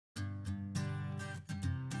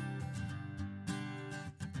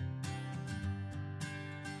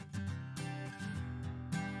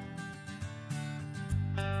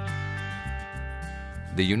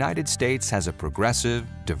The United States has a progressive,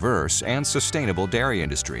 diverse, and sustainable dairy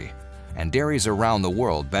industry, and dairies around the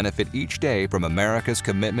world benefit each day from America's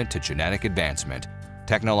commitment to genetic advancement,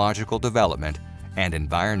 technological development, and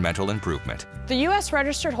environmental improvement. The U.S.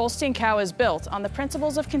 registered Holstein cow is built on the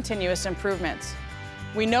principles of continuous improvement.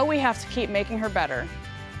 We know we have to keep making her better.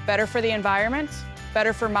 Better for the environment,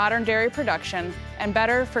 better for modern dairy production, and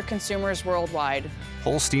better for consumers worldwide.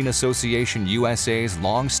 Holstein Association USA's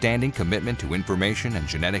long-standing commitment to information and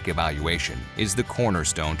genetic evaluation is the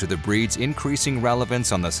cornerstone to the breed's increasing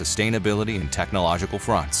relevance on the sustainability and technological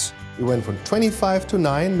fronts. We went from 25 to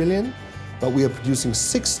 9 million, but we are producing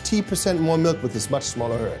 60% more milk with this much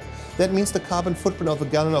smaller herd. That means the carbon footprint of a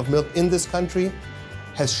gallon of milk in this country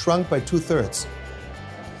has shrunk by 2/3.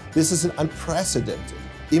 This is an unprecedented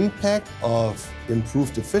impact of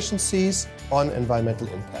improved efficiencies on environmental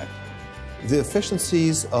impact. The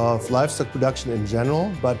efficiencies of livestock production in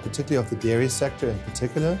general, but particularly of the dairy sector in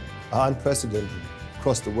particular, are unprecedented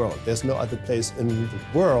across the world. There's no other place in the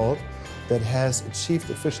world that has achieved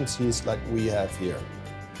efficiencies like we have here.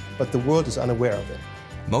 But the world is unaware of it.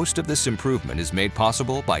 Most of this improvement is made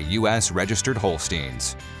possible by U.S. registered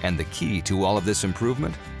Holsteins, and the key to all of this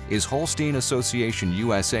improvement is Holstein Association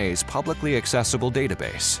USA's publicly accessible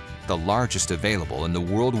database, the largest available in the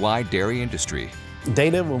worldwide dairy industry.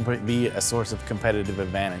 Data will be a source of competitive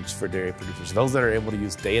advantage for dairy producers. Those that are able to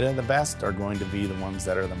use data the best are going to be the ones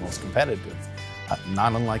that are the most competitive,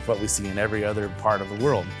 not unlike what we see in every other part of the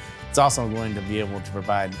world. It's also going to be able to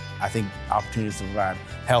provide, I think, opportunities to provide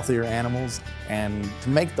healthier animals and to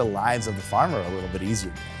make the lives of the farmer a little bit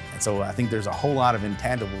easier. And so I think there's a whole lot of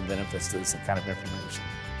intangible benefits to this kind of information.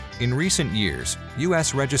 In recent years,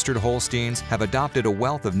 U.S. registered Holsteins have adopted a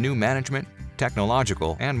wealth of new management,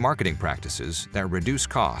 technological, and marketing practices that reduce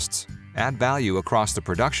costs, add value across the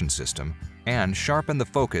production system, and sharpen the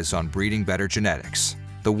focus on breeding better genetics.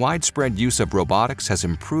 The widespread use of robotics has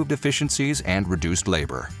improved efficiencies and reduced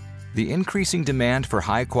labor. The increasing demand for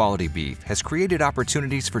high-quality beef has created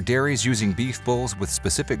opportunities for dairies using beef bulls with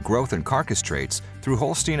specific growth and carcass traits through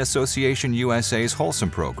Holstein Association USA's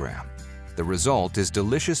Wholesome program. The result is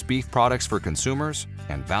delicious beef products for consumers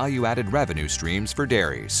and value-added revenue streams for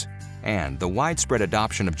dairies. And the widespread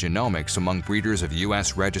adoption of genomics among breeders of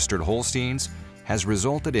U.S. registered Holsteins has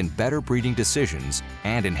resulted in better breeding decisions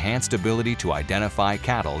and enhanced ability to identify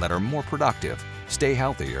cattle that are more productive, stay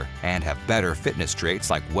healthier, and have better fitness traits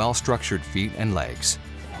like well-structured feet and legs.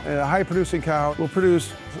 A high-producing cow will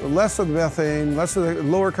produce less of the methane, less of the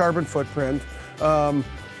lower carbon footprint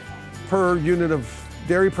per unit of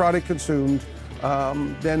dairy product consumed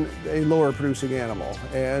than a lower producing animal.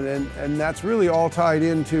 And that's really all tied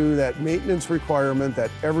into that maintenance requirement that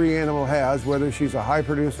every animal has, whether she's a high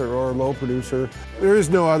producer or a low producer. There is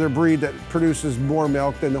no other breed that produces more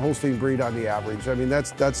milk than the Holstein breed on the average. I mean,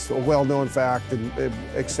 that's a well-known fact and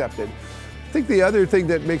accepted. I think the other thing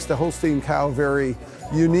that makes the Holstein cow very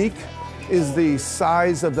unique is the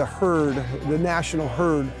size of the herd, the national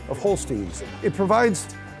herd of Holsteins. It provides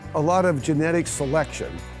a lot of genetic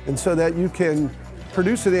selection, and so that you can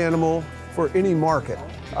produce an animal for any market.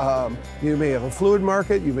 You may have a fluid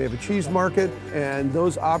market, you may have a cheese market, and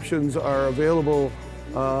those options are available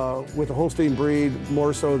with the Holstein breed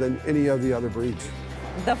more so than any of the other breeds.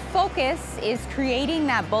 The focus is creating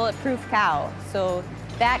that bulletproof cow. So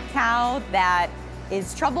that cow that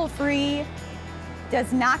is trouble-free,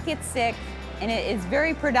 does not get sick, and it is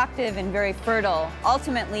very productive and very fertile.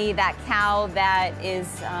 Ultimately, that cow that is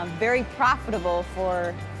very profitable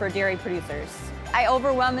for dairy producers. I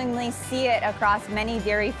overwhelmingly see it across many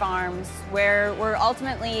dairy farms where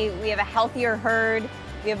ultimately we have a healthier herd,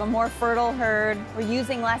 we have a more fertile herd, we're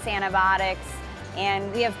using less antibiotics,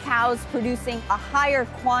 and we have cows producing a higher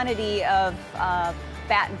quantity of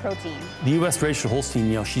fat and protein. The U.S. registered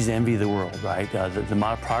Holstein, she's the envy of the world, right? The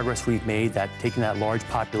amount of progress we've made, that taking that large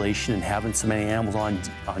population and having so many animals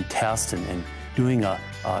on test and doing the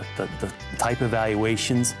type of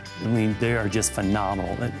evaluations, I mean, they are just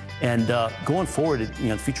phenomenal. And going forward,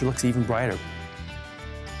 the future looks even brighter.